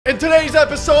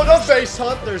episode of Base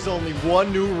Hunt, there's only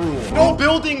one new rule. No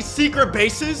building secret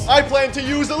bases. I plan to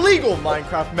use illegal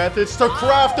Minecraft methods to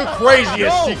craft the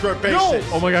craziest secret bases.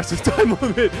 Oh my gosh, there's time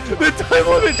limit. The time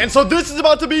limit. And so this is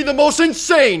about to be the most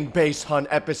insane Base Hunt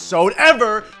episode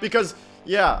ever because...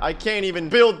 yeah, I can't even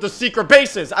build the secret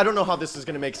bases. I don't know how this is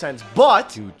gonna make sense, but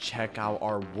to check out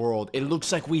our world, it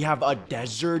looks like we have a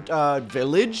desert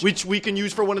village, which we can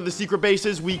use for one of the secret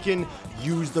bases. We can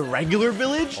use the regular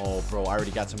village. Oh, bro, I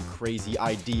already got some crazy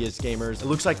ideas, gamers. It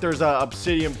looks like there's a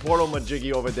obsidian portal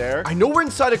majiggy over there. I know we're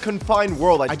inside a confined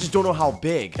world. I just don't know how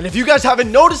big. And if you guys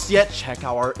haven't noticed yet, check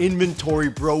out our inventory,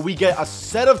 bro. We get a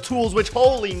set of tools, which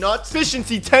holy nuts.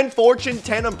 Efficiency 10, fortune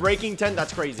 10, unbreaking 10.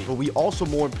 That's crazy. But we also,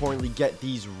 more importantly, get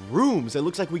these rooms. It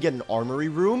looks like we get an armory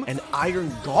room, an iron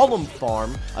golem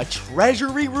farm, a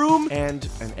treasury room, and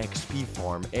an XP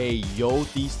farm. Hey, yo,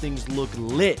 these things look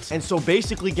lit. And so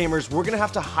basically, gamers, we're gonna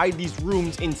have to hide these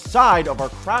rooms inside of our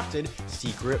crafted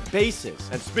secret bases.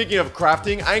 And speaking of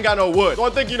crafting, I ain't got no wood, so I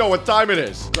think you know what time it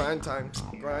is. Grind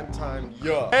time,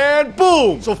 yeah. And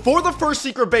boom! So for the first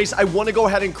secret base I want to go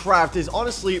ahead and craft is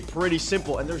honestly pretty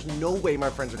simple, and there's no way my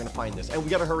friends are gonna find this, and we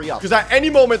gotta hurry up because at any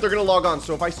moment they're gonna log on.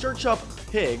 So if I search up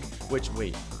pig, which,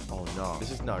 wait, oh no,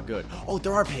 this is not good. Oh,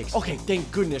 there are pigs. Okay,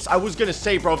 thank goodness. I was gonna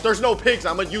say, bro, if there's no pigs,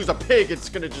 I'm gonna use a pig. It's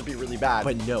gonna just be really bad.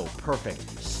 But no, perfect.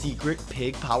 Secret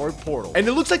pig powered portal. And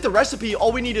it looks like the recipe,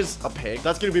 all we need is a pig.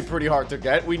 That's gonna be pretty hard to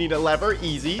get. We need a lever,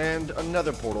 easy, and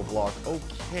another portal block.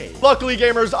 Okay. Luckily,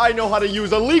 gamers, I know how to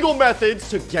use illegal methods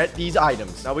to get these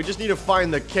items. Now we just need to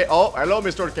find the cave. Oh, hello,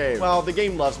 Mr. Cave. Well, the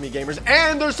game loves me, gamers.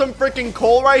 And there's some freaking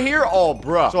coal right here. Oh,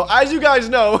 bruh. So as you guys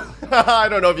know, I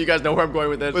don't know if you guys know where I'm going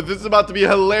with this, but this is about to be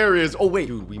hilarious. Oh, wait,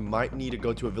 dude, we might need to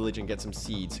go to a village and get some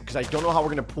seeds because I don't know how we're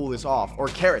gonna pull this off. Or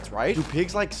carrots, right? Do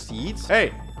pigs like seeds?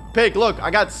 Hey, pig, look, I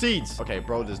got seeds. Okay,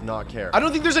 bro does not care. I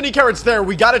don't think there's any carrots there.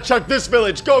 We gotta check this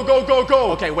village. Go, go, go,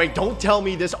 go. Okay, wait, don't tell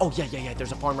me this. Oh, yeah.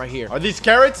 There's a farm right here. Are these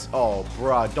carrots? Oh,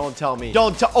 bruh, don't tell me.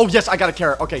 Don't tell. Oh, yes, I got a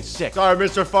carrot. Okay, sick. Sorry,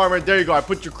 Mr. Farmer. There you go. I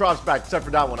put your crops back, except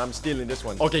for that one. I'm stealing this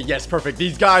one. Okay, yes, perfect.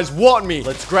 These guys want me.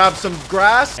 Let's grab some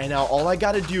grass. And now all I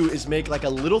gotta do is make like a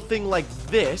little thing like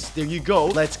this. There you go.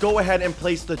 Let's go ahead and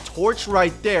place the torch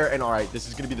right there. And all right, this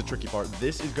is gonna be the tricky part.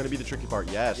 This is gonna be the tricky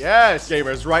part. Yes. Yes,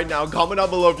 gamers, right now, comment down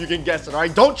below if you can guess it. All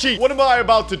right, don't cheat. What am I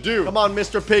about to do? Come on,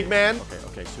 Mr. Pigman.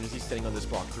 Okay. As soon as he's sitting on this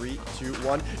block, 3, 2,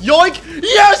 1. Yoink!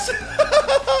 Yes!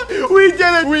 We did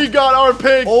it! We got our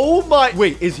pig. Oh my!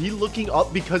 Wait, is he looking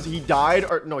up because he died?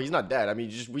 Or no, he's not dead. I mean,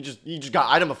 he just got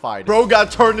itemified. Bro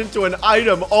got turned into an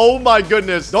item. Oh my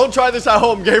goodness! Don't try this at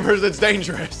home, gamers. It's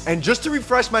dangerous. And just to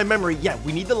refresh my memory, yeah,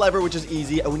 we need the lever, which is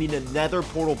easy, and we need another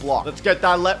portal block. Let's get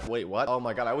that Wait, what? Oh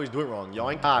my god, I always do it wrong.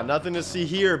 Yoink! Ah, nothing to see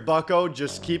here, Bucko.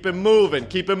 Just keep it moving.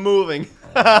 Keep it moving.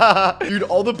 Dude,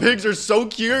 all the pigs are so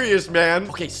curious, man.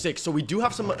 Okay, sick. So we do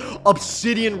have some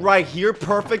obsidian right here.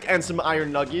 Perfect. And some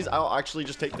iron nuggies. I'll actually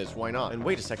just take this. Why not? And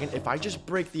wait a second. If I just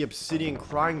break the obsidian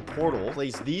crying portal,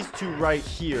 place these two right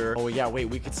here. Oh, yeah. Wait,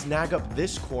 we could snag up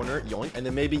this corner. Yoink. And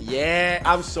then maybe, yeah.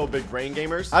 I'm so big brain,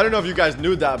 gamers. I don't know if you guys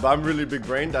knew that, but I'm really big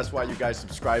brain. That's why you guys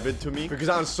subscribe it to me. Because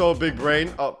I'm so big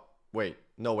brain. Oh, wait.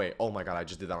 No way. Oh my god, I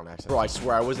just did that on accident. Bro, I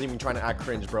swear, I wasn't even trying to act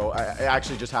cringe, bro. It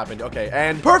actually just happened. Okay,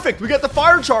 and perfect. We got the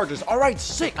fire charges. All right,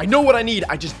 sick. I know what I need.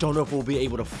 I just don't know if we'll be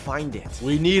able to find it.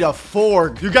 We need a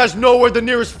forge. You guys know where the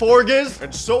nearest forge is?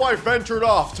 And so I ventured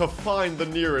off to find the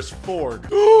nearest forge.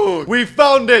 We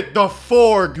found it, the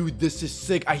forge. Dude, this is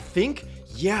sick. I think...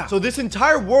 yeah. So this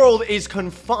entire world is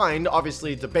confined,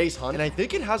 obviously, to base hunt. And I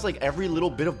think it has like every little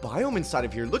bit of biome inside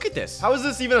of here. Look at this. How is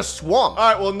this even a swamp?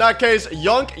 All right, well, in that case,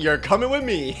 Yunk, you're coming with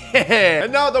me.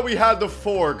 And now that we had the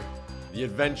forge, the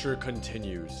adventure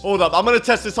continues. Hold up. I'm going to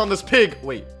test this on this pig.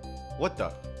 Wait, what the?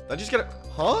 Did I just get it?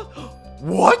 Huh?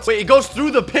 What? Wait, it goes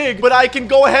through the pig, but I can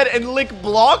go ahead and lick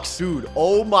blocks? Dude,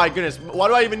 oh my goodness. Why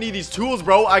do I even need these tools,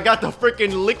 bro? I got the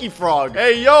freaking licky frog.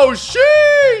 Hey, yo,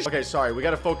 sheesh. Okay, sorry. We got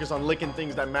to focus on licking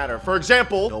things that matter. For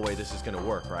example, no way this is going to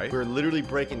work, right? We're literally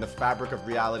breaking the fabric of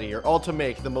reality here, all to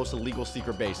make the most illegal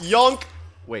secret base. Yonk.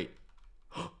 Wait.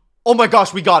 Oh my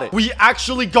gosh, we got it. We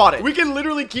actually got it. We can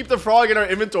literally keep the frog in our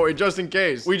inventory just in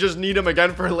case. We just need him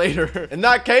again for later. In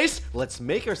that case, let's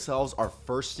make ourselves our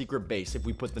first secret base. If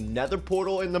we put the nether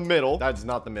portal in the middle, that's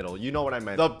not the middle. You know what I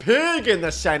meant. The pig in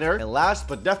the center. And last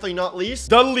but definitely not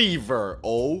least, the lever.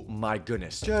 Oh my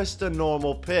goodness. Just a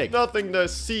normal pig. Nothing to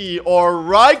see or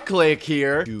right click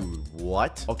here. Dude,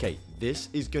 what? Okay. this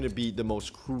is gonna be the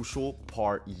most crucial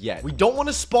part yet. We don't want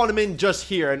to spawn him in just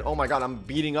here. And oh my god, I'm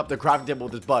beating up the crafting table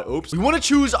with his butt. Oops. We want to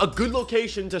choose a good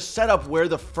location to set up where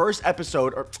the first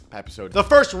the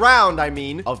first round, I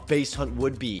mean, of base hunt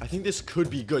would be. I think this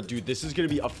could be good, dude. This is gonna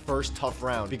be a first tough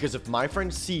round because if my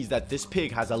friend sees that this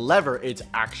pig has a lever, it's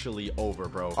actually over,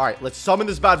 bro. All right, let's summon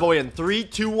this bad boy in 3,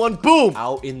 2, 1, boom!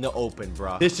 Out in the open,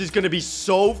 bro. This is gonna be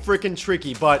so freaking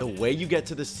tricky, but the way you get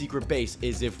to the secret base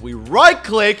is if we right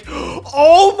click.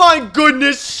 Oh my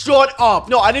goodness, shut up.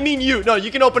 No, I didn't mean you. No, you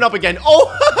can open up again. Oh,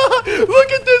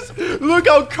 look at this. Look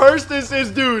how cursed this is,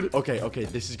 dude. Okay,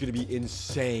 this is gonna be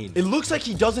insane. It looks like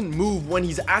he doesn't move when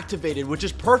he's activated, which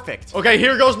is perfect. Okay,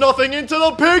 here goes nothing into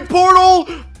the pig portal.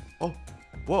 Oh,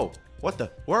 whoa. What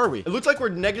the? Where are we? It looks like we're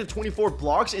negative 24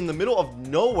 blocks in the middle of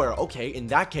nowhere. Okay, in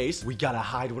that case, we gotta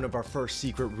hide one of our first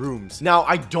secret rooms. Now,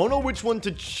 I don't know which one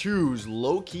to choose.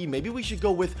 Low-key, maybe we should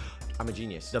go with... I'm a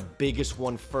genius. The biggest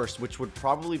one first, which would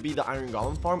probably be the Iron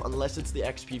Golem farm, unless it's the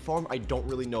XP farm. I don't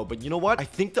really know, but you know what? I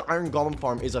think the Iron Golem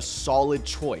farm is a solid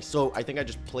choice. So I think I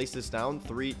just place this down.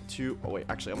 3, 2. Oh wait,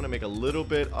 actually, I'm gonna make a little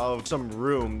bit of some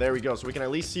room. There we go. So we can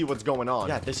at least see what's going on.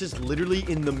 Yeah, this is literally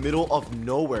in the middle of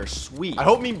nowhere. Sweet. I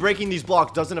hope me breaking these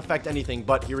blocks doesn't affect anything,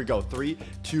 but here we go. 3,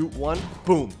 2, 1.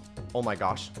 Boom. Oh my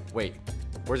gosh. Wait,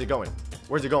 where's it going?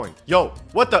 Where's it going? Yo,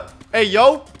 what the? Hey,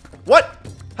 yo, what?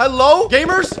 Hello,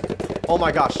 gamers? Oh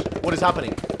my gosh, what is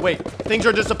happening? Wait, things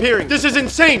are disappearing. This is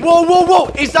insane. Whoa, whoa,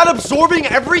 whoa. Is that absorbing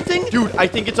everything? Dude, I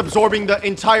think it's absorbing the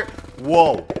entire...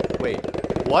 Whoa. Wait,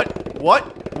 what?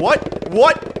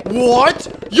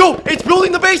 Yo, it's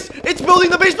building the base. It's building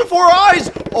the base before our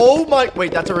eyes. Oh my...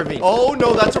 Wait, that's a ravine. Oh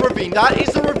no, that's a ravine. That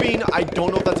is a ravine. I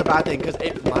don't know if that's a bad thing because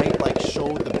it might like show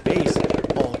the base.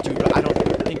 Oh, dude, I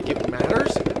don't think it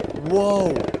matters.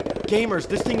 Whoa. Gamers,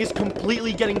 this thing is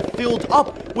completely getting filled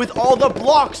up with all the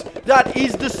blocks. That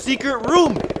is the secret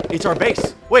room. It's our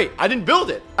base. Wait, I didn't build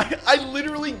it. I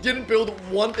literally didn't build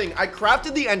one thing. I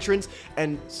crafted the entrance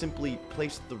and simply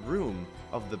placed the room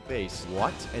of the base.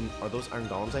 What? And are those iron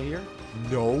golems I hear?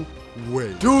 No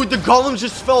way. Dude, the golems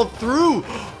just fell through.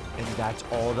 And that's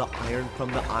all the iron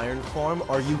from the iron farm?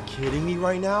 Are you kidding me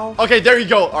right now? Okay, there you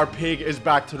go. Our pig is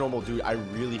back to normal, dude. I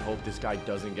really hope this guy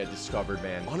doesn't get discovered,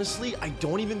 man. Honestly, I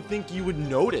don't even think you would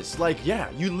notice. Like, yeah,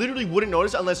 you literally wouldn't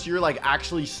notice unless you're like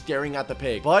actually staring at the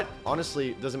pig. But honestly,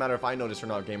 it doesn't matter if I notice or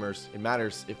not, gamers. It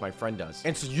matters if my friend does.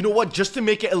 And so you know what? Just to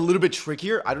make it a little bit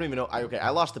trickier, I don't even know. Okay, I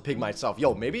lost the pig myself.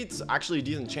 Yo, maybe it's actually a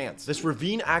decent chance. This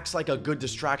ravine acts like a good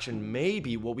distraction.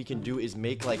 Maybe what we can do is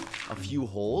make like a few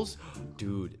holes.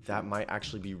 Dude, that might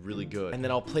actually be really good. And then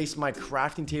I'll place my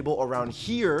crafting table around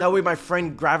here. That way my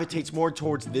friend gravitates more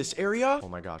towards this area. Oh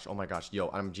my gosh. Yo,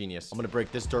 I'm a genius. I'm gonna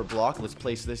break this dirt block. Let's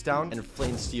place this down and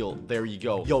flame steel. There you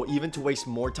go. Yo, even to waste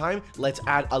more time, let's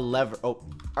add a lever. Oh,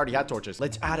 I already had torches.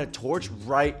 Let's add a torch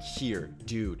right here.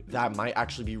 Dude, that might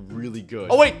actually be really good.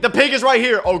 Oh wait, the pig is right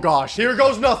here. Oh gosh, here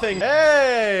goes nothing.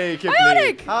 Hey,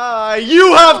 Bionic. Hi,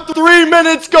 you have 3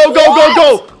 minutes. Go. Wait,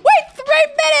 3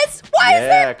 minutes? Why is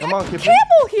there come on, a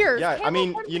camel here? Yeah, Camel, I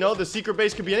mean, you know, the secret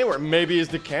base could be anywhere. Maybe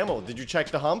it's the camel. Did you check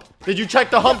the hump? Did you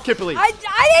check the hump, Kipley? I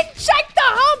didn't check the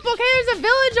hump. Okay, there's a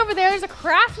village over there. There's a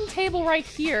crafting table right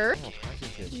here.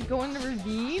 Did you go in the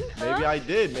ravine? Huh? Maybe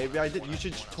I did. You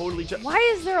should totally check. Why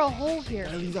is there a hole here?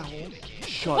 Did I leave that hole?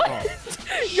 Shut up.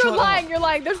 You're lying.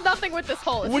 There's nothing with this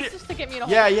hole. It's just to get me in a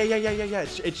hole. Yeah.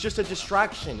 It's just a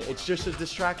distraction.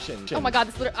 Oh my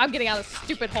god, I'm getting out of this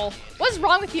stupid hole. What's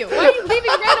wrong with you? Why are you leaving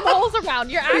random holes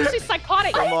around? You're actually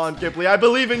psychotic. Come on, Kipley. I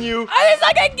believe in you. It's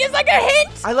like a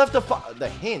hint. I left the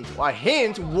hint. A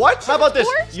hint? What? How about this?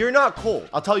 You're not cold.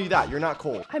 I'll tell you that. You're not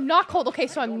cold. I'm not cold. Okay,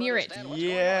 so I'm near it.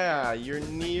 Yeah, you're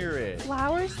near it.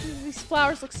 Flowers? These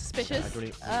flowers look suspicious.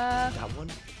 That one?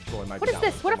 What is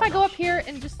this? What if I go up here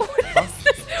and just... What is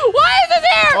this? Why is it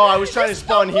there? Oh, I was trying to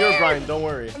spawn here, Brian. Don't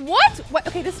worry. What?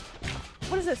 Okay,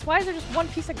 what is this? Why is there just one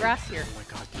piece of grass here? Oh my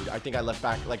god, dude. I think I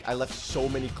left so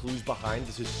many clues behind.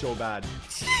 This is so bad.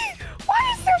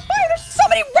 Why is there fire? There's so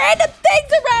many random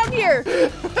things around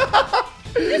here.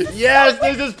 Yes,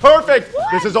 this is perfect.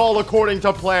 What? This is all according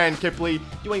to plan, Kipley.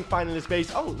 You ain't finding this base.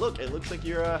 Oh, look, it looks like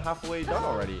you're halfway done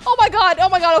already. Oh my god.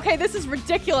 Okay, this is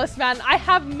ridiculous, man. I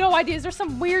have no idea. Is there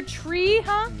some weird tree,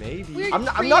 huh? Maybe. I'm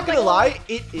not gonna lie.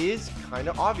 It is kind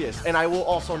of obvious. And I will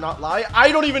also not lie. I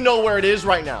don't even know where it is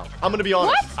right now. I'm gonna be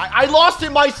honest. What? I lost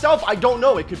it myself. I don't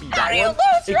know. It could be that one. How do you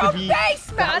lose your own base,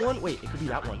 man? That one? Wait, it could be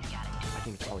that one. I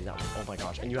think it's probably that one. Oh my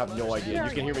gosh. And you have no idea. You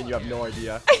can hear me and you have no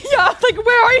idea. Yeah, like,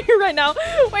 where are you right now?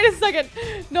 Wait a second.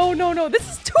 No. This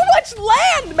is too much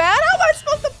land, man. How am I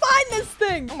supposed to find this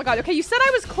thing? Oh my god. Okay, you said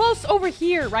I was close over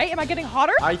here, right? Am I getting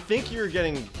hotter? I think you're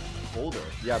getting colder.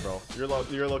 Yeah, bro. You're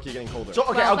low-key getting colder. So,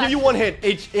 okay, I'll give you one hint.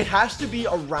 It has to be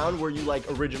around where you, like,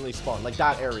 originally spawned. Like,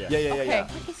 that area. Yeah. Okay,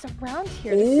 it's around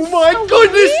here. Oh, my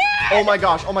goodness. Oh, my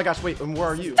gosh. Oh, my gosh. Wait, and where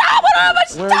are you? Stop! I don't have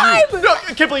much time!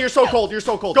 No, Kimberly, you're so cold. You're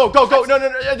so cold. Go.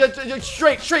 No.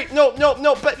 Straight. No.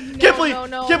 But, Kimberly,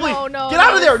 Kimberly, get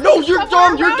out of there. No, you're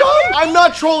dumb. You're dumb. I'm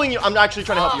not trolling you. I'm actually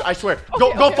trying to help you. I swear.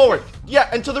 Go forward. Yeah,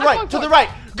 and to the right.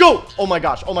 Go. Oh my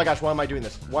gosh. Why am I doing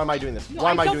this? No,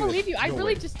 I don't believe you. I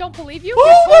really just don't believe you.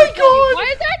 Oh my god. Why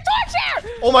is there a torch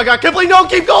here? Oh my god, Kimberly, no,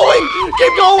 keep going.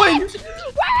 Keep going. Where is it?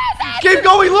 Keep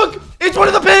going. Look, it's one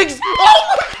of the pigs.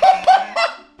 Oh my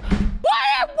god.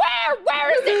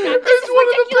 Where is it? It's one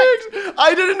of the pigs.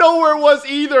 I didn't know where it was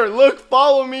either. Look,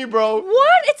 follow me, bro.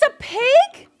 What? It's a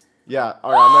pig? Yeah,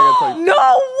 all right, I'm not gonna tell you.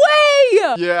 No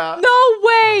way! Yeah. No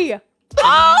way!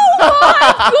 Oh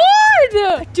my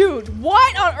god! Dude,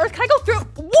 what on earth? Can I go through?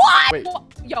 What? Wait.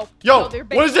 Yo,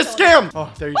 what is this scam?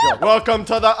 Oh, there you go. Welcome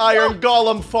to the Iron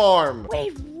Golem farm.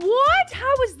 Wait, what?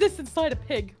 How is this inside a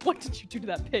pig? What did you do to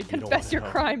that pig? Confess your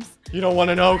crimes. You don't want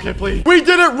to know, Kipley. We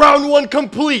did it, round 1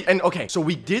 complete. And okay, so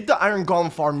we did the Iron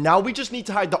Golem farm. Now we just need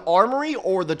to hide the armory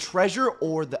or the treasure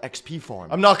or the XP farm.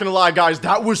 I'm not gonna lie, guys.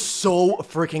 That was so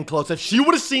freaking close. If she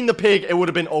would have seen the pig, it would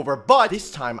have been over. But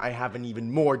this time, I have an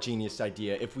even more genius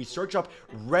idea. If we search up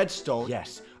redstone,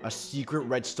 yes, a secret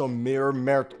redstone mirror.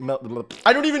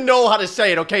 I don't even know how to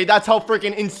say it, okay? That's how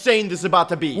freaking insane this is about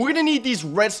to be. We're gonna need these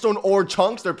redstone ore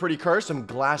chunks. They're pretty cursed. Some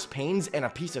glass panes and a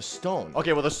piece of stone.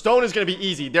 Okay, well, the stone is gonna be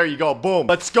easy. There you go. Boom.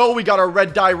 Let's go. We got our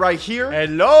red dye right here.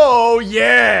 Hello.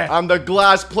 Yeah. I'm the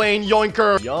glass plane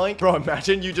yoinker. Yoink. Bro,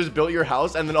 imagine you just built your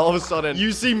house and then all of a sudden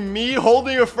you see me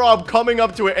holding a frog coming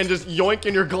up to it and just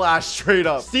yoinking your glass straight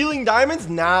up. Stealing diamonds?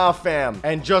 Nah, fam.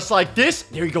 And just like this,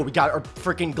 there you go. We got our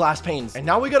freaking glass panes. And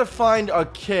now we gotta find a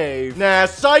cave. Nah,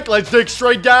 psych. Let's dig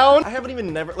straight down.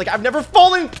 I've never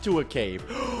fallen to a cave.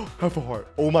 Have a heart.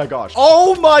 Oh my gosh.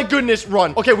 Oh my goodness.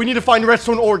 Run. Okay, we need to find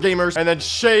redstone ore, gamers, and then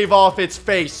shave off its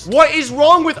face. What is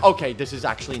wrong with... Okay, this is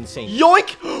actually insane.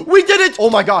 Yoink. We did it. Oh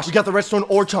my gosh. We got the redstone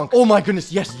ore chunk. Oh my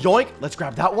goodness. Yes. Yoink. Let's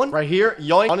grab that one right here.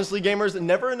 Yoink. Honestly, gamers,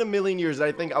 never in a million years did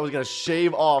I think I was gonna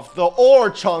shave off the ore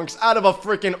chunks out of a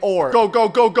freaking ore. Go.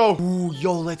 Ooh,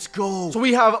 yo, let's go. So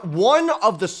we have 1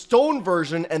 of the stone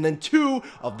version and then 2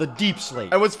 of the deep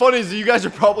slate. And what's funny is you guys are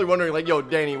probably wondering, like, yo,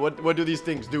 Danny, what do these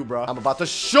things do, bro? I'm about to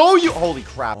show you. Holy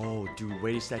crap. Oh, dude,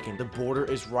 wait a second. The border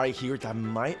is right here. That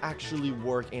might actually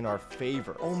work in our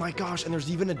favor. Oh my gosh, and there's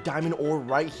even a diamond ore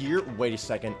right here. Wait a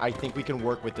second. I think we can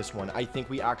work with this one. I think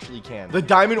we actually can. The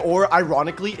diamond ore,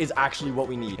 ironically, is actually what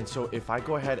we need. And so if I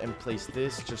go ahead and place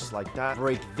this just like that,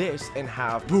 break this and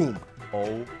have boom.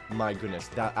 Oh my goodness,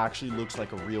 that actually looks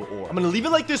like a real ore. I'm gonna leave it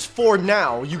like this for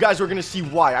now. You guys are gonna see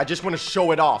why. I just want to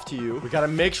show it off to you. We gotta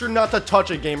make sure not to touch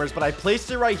it, gamers, but I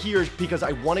placed it right here because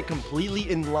I want it completely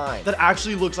in line. That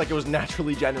actually looks like it was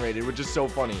naturally generated, which is so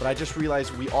funny. But I just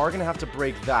realized we are gonna have to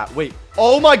break that. Wait.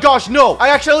 Oh my gosh, no. I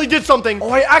actually did something. Oh,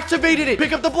 I activated it.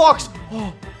 Pick up the blocks.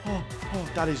 Oh,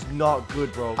 that is not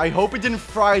good, bro. I hope it didn't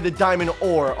fry the diamond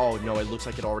ore. Oh, no, it looks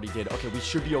like it already did. Okay, we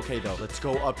should be okay, though. Let's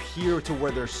go up here to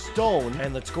where there's stone,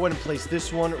 and let's go ahead and place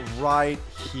this one right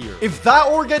here. If that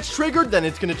ore gets triggered, then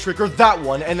it's gonna trigger that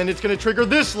one, and then it's gonna trigger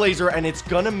this laser, and it's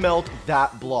gonna melt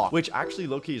that block, which actually,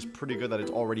 low-key, is pretty good that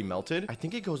it's already melted. I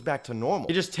think it goes back to normal.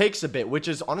 It just takes a bit, which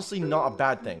is honestly not a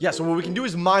bad thing. Yeah, so what we can do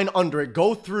is mine under it,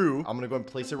 go through. I'm gonna go and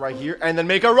place it right here, and then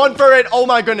make a run for it. Oh,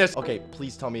 my goodness. Okay,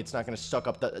 please tell me it's not gonna suck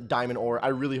up the diamond ore. I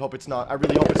really hope it's not. I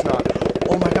really hope it's not.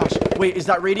 Oh my gosh. Wait, is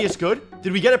that radius good?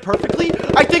 Did we get it perfectly?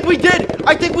 I think we did.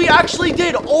 I think we actually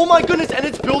did. Oh my goodness. And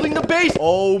it's building the base.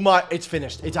 Oh my. It's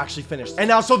finished. It's actually finished. And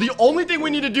now, so the only thing we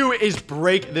need to do is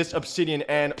break this obsidian.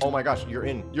 And oh my gosh, you're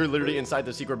in. You're literally inside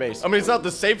the secret base. I mean, it's not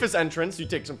the safest entrance. You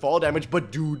take some fall damage.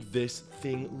 But dude, this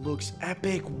thing looks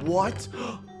epic. What?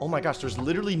 Oh my gosh, there's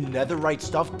literally netherite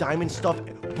stuff, diamond stuff.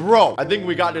 Bro, I think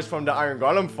we got this from the Iron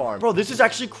Golem farm. Bro, this is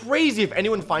actually crazy. If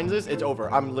anyone finds this, it's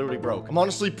over. I'm literally broke. I'm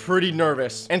honestly pretty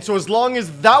nervous. And so as long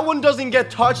as that one doesn't get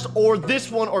touched, or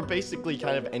this one, or basically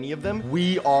kind of any of them,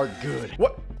 we are good.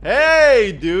 What?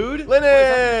 Hey, dude.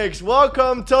 Linux,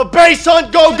 welcome to Base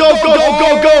Hunt. Go.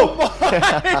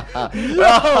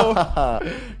 No.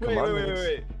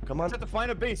 Wait. Come on. You have to find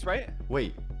a base, right?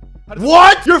 Wait.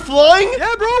 What? You're flying?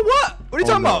 Yeah, bro. What? What are you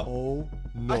talking about? Oh,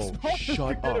 no.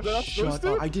 Shut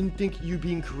up. I didn't think you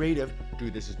being creative.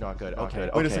 Dude, this is not good. Okay.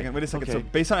 Wait a second. Okay. So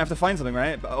based on I have to find something,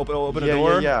 right? Open a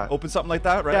door. Yeah. Open something like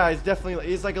that, right? Yeah, it's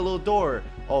definitely, it's like a little door.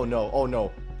 Oh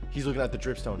no. He's looking at the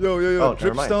dripstone. Yo. Oh,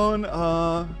 never mind.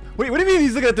 Dripstone. Wait, what do you mean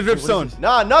he's looking at the dripstone?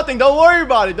 Nah, nothing. Don't worry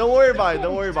about it. Don't worry about it.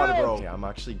 Don't worry about it, bro. Okay, I'm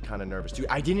actually kind of nervous, dude.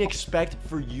 I didn't expect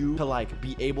for you to like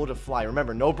be able to fly.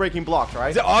 Remember, no breaking blocks,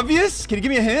 right? Is it obvious? Can you give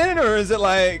me a hint, or is it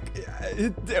like?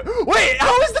 Wait,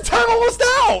 how is the time almost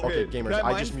out? Okay, gamers, Can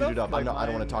I just mine muted up. stuff? I don't Like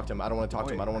want to talk to him. I don't want to talk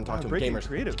to him. I don't want to talk to him. breaking Gamers,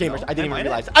 creative, gamers. no. I didn't even Can I mine it?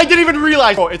 realize. I didn't even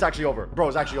realize. Bro, it's actually over. Bro,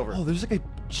 it's actually over. Oh, there's like a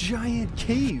giant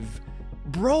cave,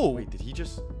 bro. Wait, did he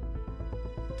just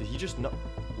not?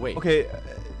 Wait. Okay,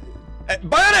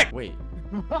 Bionic. Wait.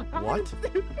 What?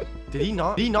 Did he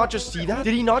not just see that?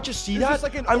 Did he not just see There's that? just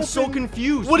like an I'm so open-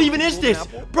 confused. What even is this?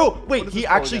 apple? Bro, wait, What is he this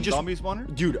called actually again? just zombie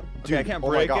spawner. Dude, I can't oh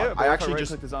my break god. it, but I if I actually right just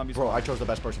click the zombie Bro, spawn. I chose the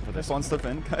best person for Can I this. spawn stuff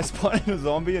in? Can I spawn in a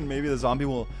zombie and maybe the zombie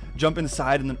will jump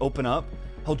inside and then open up?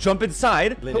 He'll jump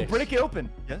inside. He'll Linux. break it open.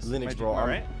 Yes. Linux, bro. All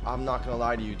right. I'm not gonna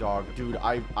lie to you, dog. Dude,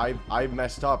 I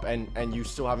messed up and you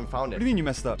still haven't found What it. do you mean you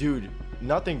messed up? Dude,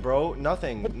 nothing, bro.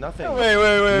 Nothing. Wait. No,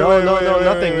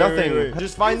 wait, nothing. wait.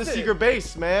 Just find the Is it? secret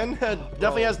base, man.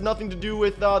 Definitely has nothing to do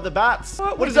with the bats.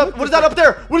 What Wait, is that? look What is at that up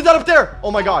there? What is that up there? Oh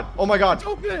my god. Oh my god. It's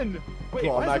open. Wait,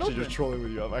 Bro, why I'm is it actually open? just trolling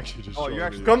with you. I'm actually just Oh, trolling you're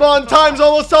with actually- you. Come on, time's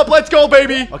almost up. Let's go,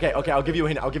 baby. Okay, I'll give you a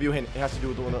hint. It has to do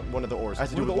with one of the ores. It has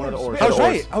to do with one of the ores. I was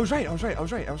right. I was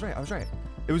right.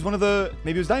 It was one of the.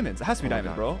 Maybe it was diamonds. It has to be Oh my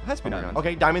diamonds, God. bro. It has to be diamonds.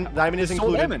 Okay, diamond is It's so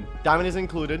included. diamond. Diamond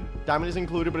is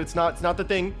included, but it's not the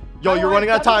thing. Yo, I you're want running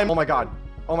out of diamond. time.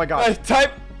 Oh my god.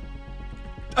 Type.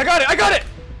 I got it.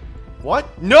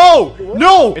 What? No!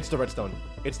 No! It's the redstone.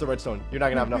 You're not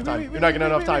gonna have enough time. You're not gonna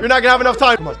have enough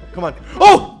time. Come on.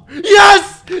 Oh!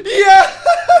 Yes! Yes!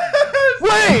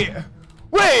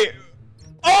 Wait.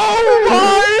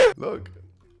 Oh my!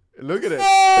 Look at it.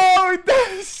 Oh,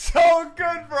 that's so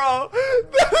good, bro.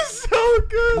 That's so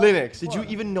good. Linux, did you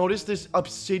even notice this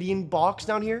obsidian box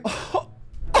down here?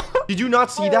 Did you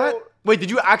not see that? Wait, did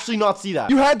you actually not see that?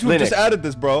 You had to have Linux. just added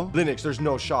this, bro. Linux, there's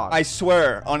no shot. I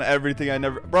swear on everything.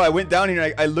 Bro, I went down here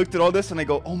and I looked at all this and I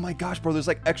go, oh my gosh, bro. It's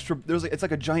like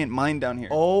a giant mine down here.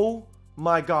 Oh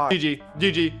my god. GG.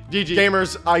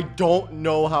 Gamers, I don't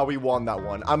know how we won that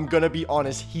one. I'm gonna be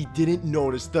honest, he didn't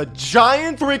notice the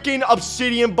giant freaking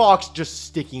obsidian box just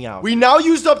sticking out. We now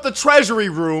used up the treasury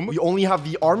room. We only have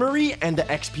the armory and the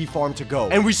XP farm to go.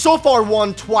 And we so far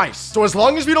won twice. So as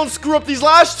long as we don't screw up these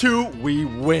last two, we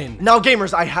win. Now,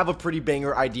 gamers, I have a pretty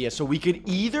banger idea. So we could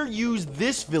either use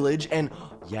this village and...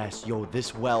 Yes, yo,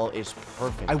 this well is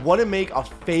perfect. I want to make a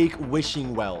fake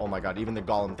wishing well. Oh my god, even the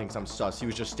golem thinks I'm sus. He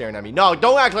was just staring at me. No,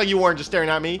 don't act like you weren't just staring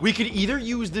at me. We could either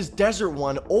use this desert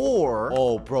one or...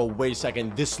 Oh, bro, wait a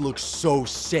second. This looks so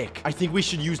sick. I think we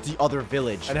should use the other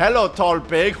village. And hello, tall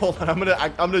pig. Hold on, I'm gonna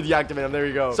deactivate him. There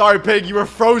you go. Sorry, pig, you were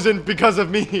frozen because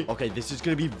of me. Okay, this is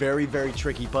gonna be very, very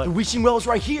tricky, but the wishing well is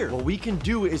right here. What we can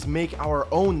do is make our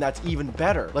own that's even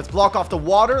better. Let's block off the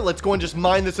water. Let's go and just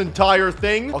mine this entire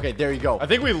thing. Okay, there you go. I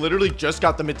think we literally just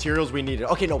got the materials we needed.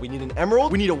 Okay, no, we need an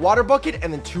emerald, we need a water bucket,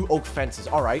 and then 2 oak fences.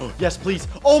 All right. Yes, please.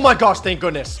 Oh my gosh, thank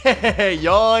goodness. Hey,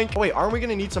 yoink. Oh, wait, aren't we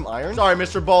gonna need some iron? Sorry,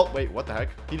 Mr. Bolt. Wait, what the heck?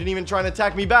 He didn't even try to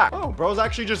attack me back. Oh, bro's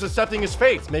actually just accepting his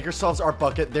fate. Let's make ourselves our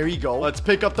bucket. There you go. Let's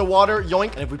pick up the water,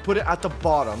 yoink. And if we put it at the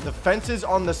bottom, the fences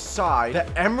on the side,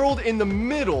 the emerald in the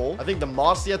middle, I think the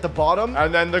mossy at the bottom,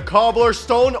 and then the cobbler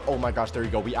stone. Oh my gosh, there you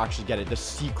go. We actually get it. The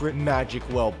secret magic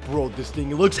well. Bro, this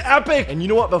thing looks epic. And you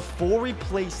know what? Before we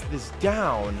place this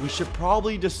down, we should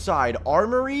probably decide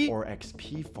armory or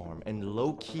XP farm. And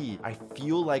low key, I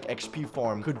feel like XP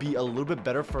farm could be a little bit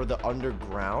better for the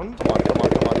underground. Come on.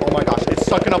 Oh my gosh, it's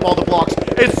sucking up all the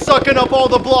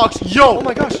blocks. Yo, oh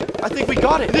my gosh, I think we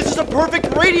got it. This is a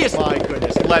perfect radius. My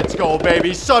goodness, let's go,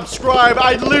 baby. Subscribe.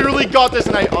 I literally got this,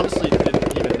 and I honestly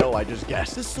didn't even know. I just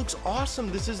guessed. This looks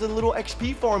awesome. This is a little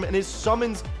XP farm, and it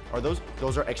summons... Are those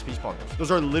are XP spawners.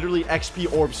 Those are literally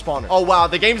XP orb spawners. Oh, wow.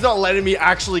 The game's not letting me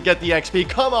actually get the XP.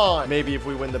 Come on. Maybe if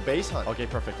we win the base hunt. Okay,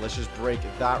 perfect. Let's just break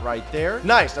that right there.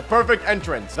 Nice. A perfect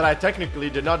entrance that I technically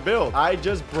did not build. I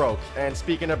just broke. And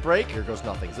speaking of break, here goes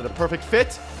nothing. Is it a perfect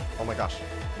fit? Oh, my gosh.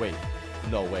 Wait.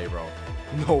 No way, bro.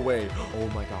 No way. Oh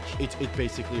my gosh. It's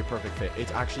basically a perfect fit.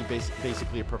 It's actually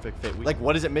basically a perfect fit. Like,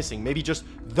 what is it missing? Maybe just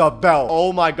the bell.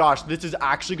 Oh my gosh. This is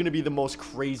actually going to be the most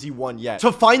crazy one yet.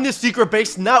 To find this secret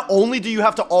base, not only do you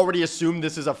have to already assume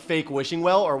this is a fake wishing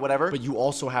well or whatever, but you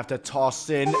also have to toss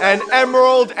in an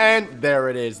emerald, and there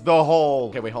it is. The hole.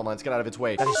 Okay, wait, hold on. Let's get out of its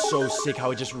way. That is so sick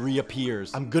how it just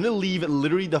reappears. I'm going to leave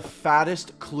literally the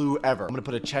fattest clue ever. I'm going to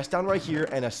put a chest down right here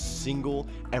and a single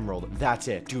emerald. That's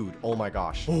it. Dude, oh my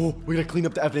gosh. Oh, we got to clean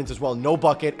up the evidence as well. No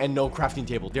bucket and no crafting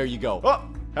table. There you go. Oh,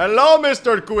 Hello,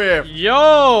 Mr. Quiff.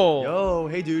 Yo. Yo,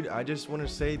 hey, dude. I just want to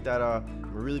say that I'm a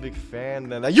really big fan.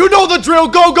 And you know the drill.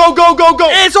 Go, go, go, go, go.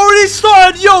 It's already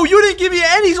started. Yo, you didn't give me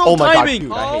any sort of timing.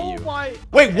 God, dude, I hate you. My.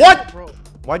 Wait, what? Bro.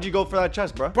 Why'd you go for that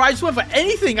chest, bro? Bro, I just went for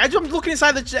anything. I'm looking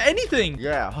inside the chest. Anything.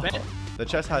 Yeah. The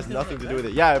chest has nothing to do with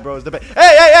it. Yeah, bro. It's the best.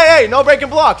 Hey! No breaking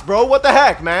blocks, bro. What the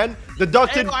heck, man?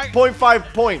 Deducted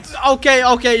 0.5 points. Okay,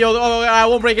 yo. I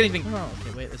won't break anything. Oh,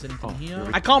 okay, wait. Is anything here?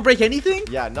 I can't break anything?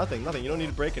 Yeah, nothing. You don't need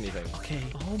to break anything. Okay.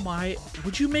 Oh my.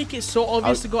 Would you make it so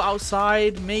obvious to go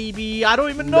outside? Maybe. I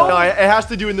don't even know. No, it has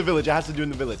to do in the village.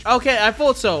 Okay, I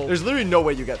thought so. There's literally no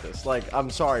way you get this. Like, I'm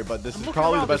sorry, but this is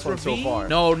probably the best one so far.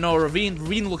 No,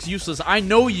 Ravine looks useless. I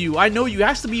know you. It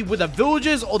has to be with the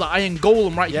villagers or the iron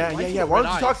golem right here. Yeah. Why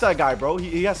don't you talk to that guy, bro?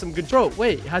 He has some good... Bro,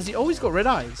 wait. Has he always got red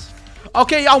eyes?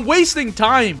 Okay, I'm wasting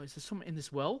time. Is there something in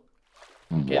this well?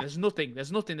 Okay, there's nothing.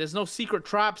 There's no secret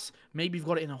traps. Maybe you've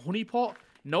got it in a honey pot.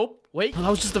 Nope. Wait. Oh, that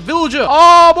was just a villager.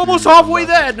 Oh, I'm almost halfway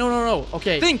there. No.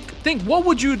 Okay. Think. What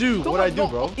would you do? What would I do,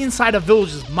 bro? Inside a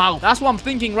villager's mouth. That's what I'm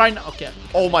thinking right now. Okay.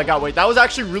 Oh my god, wait. That was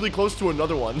actually really close to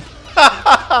another one.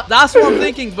 That's what I'm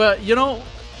thinking, but you know,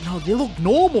 no, they look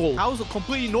normal. How is it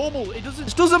completely normal? It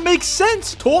doesn't make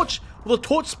sense. Torch. Will the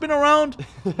torch spin around?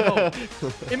 No.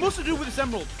 It must have to do with this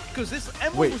emerald. Because this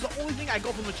emerald was the only thing I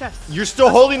got from the chest. You're still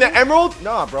holding the emerald?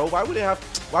 Nah, bro. Why would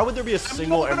there be a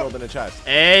single emerald in a chest?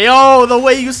 Hey, yo, the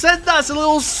way you said that's a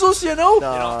little sus, you know?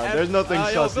 Nah, there's nothing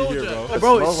sussy here, bro.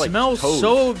 Bro, it smells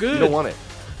so good. You don't want it.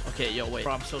 Okay, yo, wait.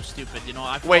 Bro, I'm so stupid. You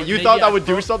know, wait, you thought that would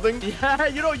do something? Yeah,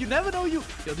 you know, you never know. Yo,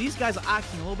 these guys are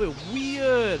acting a little bit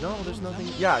weird. No, there's nothing.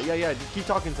 Yeah. Just keep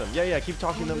talking to them. Yeah. Keep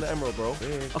talking to them. The emerald, bro.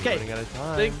 Okay. Running out of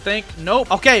time. Think. Nope.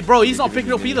 Okay, bro, he's not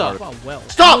picking up either. Well.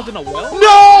 Stop! In a well?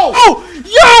 No! Oh,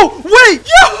 yo, wait,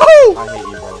 yo! I hate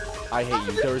you, bro. I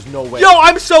hate you. There is no way. Yo,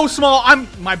 I'm so small.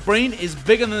 My brain is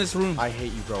bigger than this room. I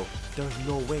hate you, bro. There's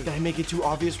no way. Did I make it too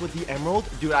obvious with the emerald?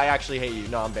 Dude, I actually hate you.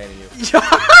 No, I'm banning you.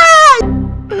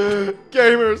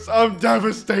 Gamers, I'm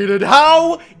devastated.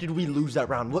 How did we lose that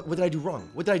round? What did I do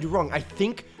wrong?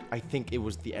 I think it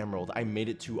was the emerald. I made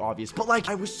it too obvious, but like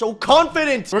I was so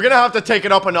confident. We're gonna have to take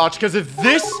it up a notch because if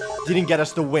this didn't get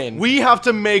us the win, we have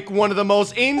to make one of the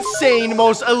most insane,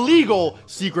 most illegal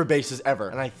secret bases ever.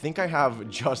 And I think I have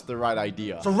just the right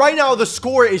idea. So right now the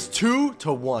score is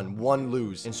 2-1, one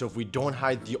lose. And so if we don't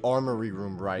hide the armory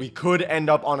room right, we could end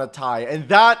up on a tie, and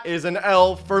that is an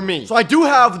L for me. So I do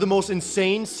have the most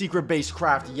insane secret base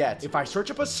craft yet. If I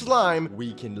search up a slime,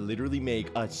 we can literally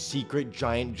make a secret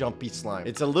giant jumpy slime.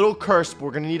 It's a little cursed, but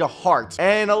we're gonna need a heart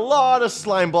and a lot of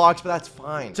slime blocks, but that's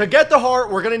fine. To get the heart,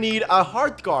 we're gonna need a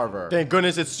heart carver. Thank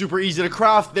goodness it's super easy to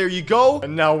craft. There you go.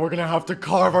 And now we're gonna have to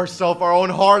carve ourselves our own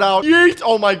heart out. Yeet!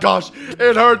 Oh my gosh,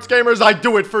 it hurts, gamers. I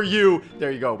do it for you.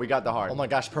 There you go. We got the heart. Oh my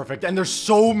gosh, perfect. And there's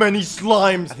so many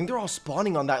slimes. I think they're all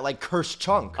spawning on that like cursed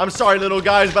chunk. I'm sorry, little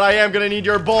guys, but I am gonna need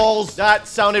your balls. That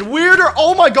sounded weirder.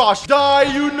 Oh my gosh, die,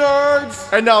 you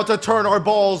nerds. And now to turn our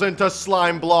balls into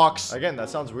slime blocks. Again, that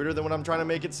sounds weirder than what I'm trying to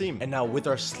make it seem. And now with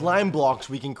our slime blocks,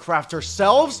 we can craft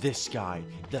ourselves this guy,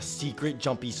 the secret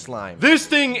jumpy slime. This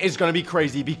thing is gonna be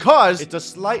crazy because it's a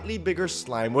slightly bigger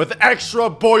slime with extra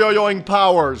boyoyoing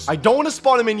powers. I don't want to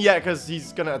spawn him in yet because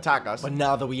he's gonna attack us. But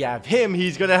now that we have him,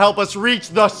 he's gonna help us reach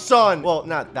the sun. Well,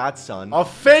 not that sun. A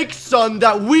fake sun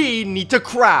that we need to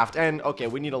craft. And okay,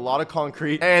 we need a lot of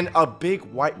concrete and a big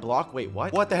white block. Wait,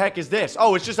 what? What the heck is this?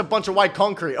 Oh, it's just a bunch of white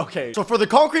concrete. Okay, so for the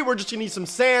concrete, we're just gonna need some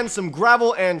sand, some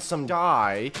gravel, and some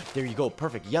dye. There you go,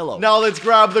 perfect, yellow. Now let's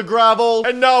grab the gravel,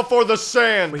 and now for the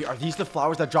sand. Wait, are these the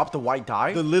flowers that drop the white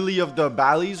dye? The lily of the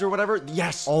valleys or whatever?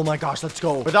 Yes. Oh my gosh, let's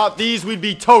go. Without these, we'd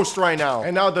be toast right now.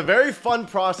 And now the very fun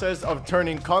process of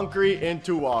turning concrete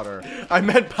into water. I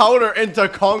meant powder into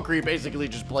concrete, basically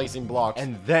just placing blocks.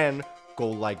 And then go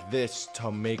like this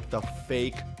to make the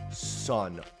fake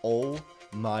sun. Oh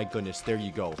my goodness, there you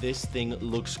go. This thing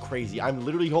looks crazy. I'm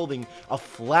literally holding a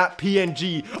flat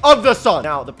PNG of the sun.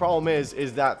 Now, the problem is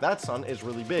that sun is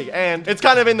really big and it's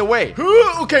kind of in the way.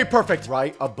 Okay, perfect.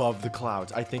 Right above the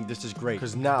clouds. I think this is great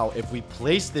because now if we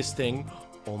place this thing,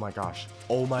 oh my gosh.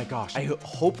 Oh my gosh. I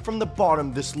hope from the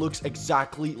bottom this looks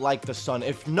exactly like the sun.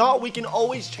 If not, we can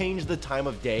always change the time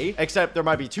of day, except there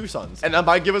might be two suns and that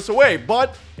might give us away,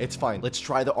 but it's fine. Let's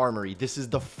try the armory. This is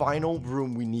the final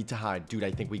room we need to hide. Dude,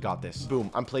 I think we got this.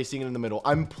 Boom. I'm placing it in the middle.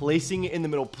 I'm placing it in the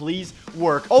middle. Please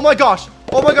work. Oh my gosh.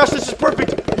 Oh my gosh. This is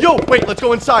perfect. Yo, wait, let's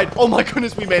go inside. Oh my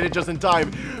goodness. We made it just in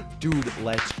time. Dude,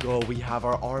 let's go. We have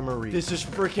our armory. This is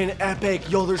freaking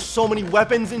epic. Yo, there's so many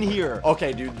weapons in here.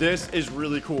 Okay, dude, this is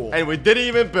really cool. And we didn't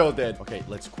even build it. Okay,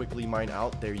 let's quickly mine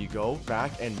out. There you go.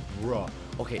 Back and bruh.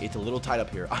 Okay, it's a little tight up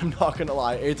here. I'm not gonna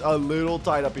lie. It's a little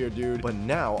tight up here, dude. But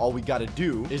now all we gotta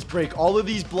do is break all of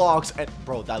these blocks. And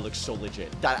bro, that looks so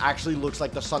legit. That actually looks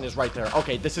like the sun is right there.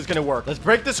 Okay, this is gonna work. Let's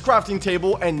break this crafting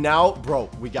table. And now, bro,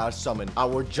 we gotta summon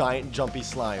our giant jumpy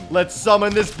slime. Let's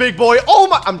summon this big boy. Oh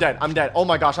my, I'm dead. I'm dead. Oh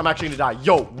my gosh, I'm actually gonna die.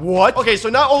 Yo, what? Okay, so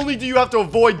not only do you have to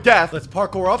avoid death, let's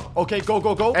parkour up. Okay, go,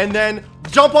 go, go. And then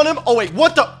jump on him. Oh wait,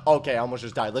 what the? Okay, I almost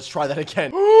just died. Let's try that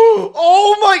again.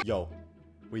 Oh my. Yo,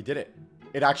 we did it.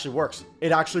 It actually works.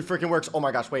 It actually freaking works. Oh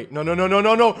my gosh, wait. No, no, no, no,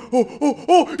 no, no.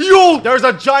 Oh, yo! There's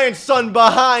a giant sun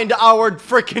behind our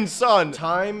freaking sun.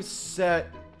 Time set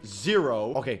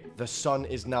 0. Okay, the sun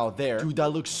is now there. Dude, that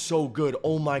looks so good.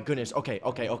 Oh my goodness. Okay,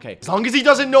 okay, okay. As long as he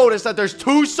doesn't notice that there's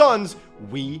 2 suns,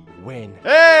 we win.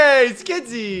 Hey,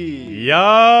 Skitsy!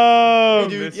 Yo, Hey,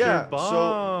 dude, Mr. yeah. Bond.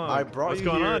 So I brought What's you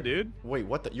going here. on, dude? Wait,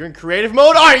 what the? You're in creative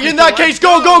mode? All right, in that Let's case,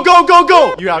 go, go, go, go,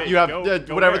 go. You have, Wait, you have go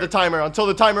whatever where? the timer until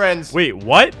the timer ends. Wait,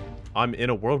 what? I'm in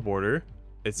a world border.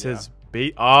 It says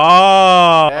bait.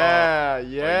 Oh. Yeah,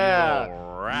 yeah.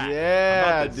 rat. Yeah,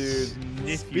 I'm about to dude. sniff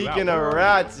you Speaking out. of Where are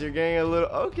rats, you're getting a little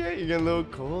okay. You're getting a little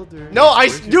colder. No,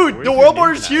 where's dude, the your world name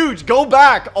border is tag? huge. Go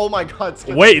back. Oh my God.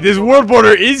 Skip. Wait, this world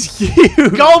border is huge.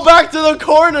 Go back to the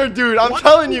corner, dude. I'm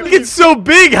telling you. It's so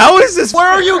big. How is this? Where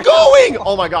are you going?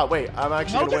 Oh my God. Wait, I'm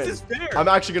actually How gonna win. is this fair? I'm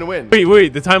actually gonna win.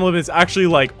 Wait. The time limit is actually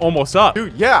like almost up.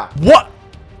 Dude, yeah. What?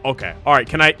 Okay. All right.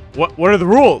 Can I? What are the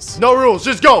rules? No rules.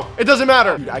 Just go. It doesn't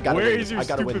matter. Dude, I gotta Where win is this. your I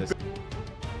gotta win this. stupid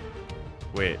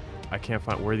Wait. I can't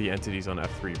find where are the entities on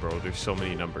F3, bro. There's so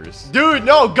many numbers. Dude,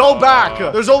 no, go back.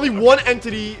 There's only one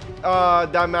entity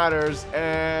that matters,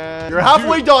 and you're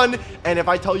halfway done. And if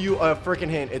I tell you a freaking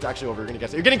hint, it's actually over. You're gonna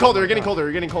guess it. You're getting colder. You're getting colder.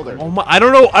 You're getting colder. Oh my! I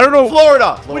don't know. Florida.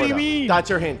 Florida. What do you mean? That's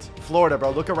your hint. Florida,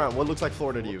 bro. Look around. What looks like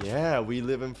Florida to you? Yeah, we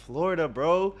live in Florida,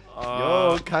 bro.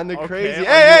 Yo, kind of okay. crazy. Are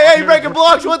Hey, you breaking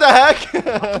blocks. What the heck?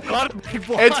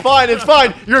 It's fine. It's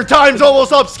fine. Your time's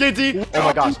almost up, Skitty. Oh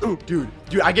my gosh, dude.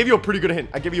 I gave you a pretty good hint.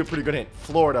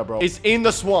 Florida, bro. It's in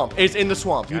the swamp. It's in the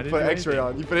swamp. You didn't put do X-ray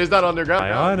anything. on. You put. Is that underground?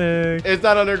 Bionic. Is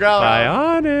that underground?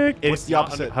 Bionic. What's the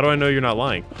opposite? How do I know you're not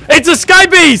lying? It's a sky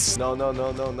base. No.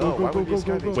 Why would it be a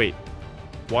sky base? Wait.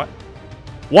 What?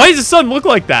 Why does the sun look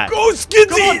like that? Go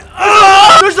Skitsy!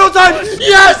 Ah! There's no time!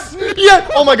 Yes!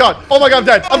 Yes! Oh my God! I'm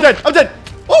dead!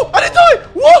 Oh, I didn't die!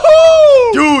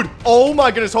 Woohoo! Dude! Oh my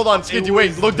goodness, hold on, Skitty,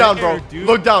 wait. Look down, bro.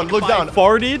 Look down. If I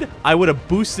farted, I would have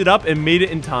boosted up and made it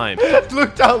in time.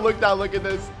 Look down, look at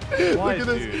this. Why, Look at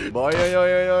this. dude? Boy,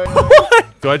 yo.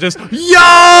 Do I just... Yo!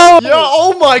 Yeah,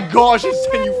 oh my gosh, it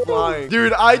sent you flying.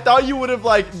 Dude, I thought you would have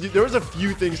there was a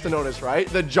few things to notice, right?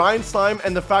 The giant slime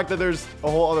and the fact that there's a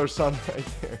whole other sun right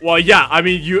there. Well, yeah, I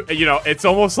mean, you know, it's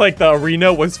almost like the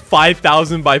arena was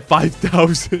 5,000 by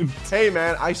 5,000. Hey,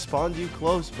 man, I spawned you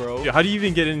close, bro. How do you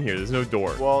even get in here? There's no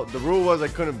door. Well, the rule was I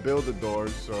couldn't build the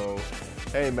doors, so...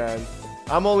 Hey, man.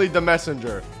 I'm only the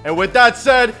messenger. And with that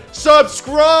said,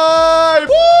 subscribe!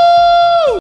 Woo!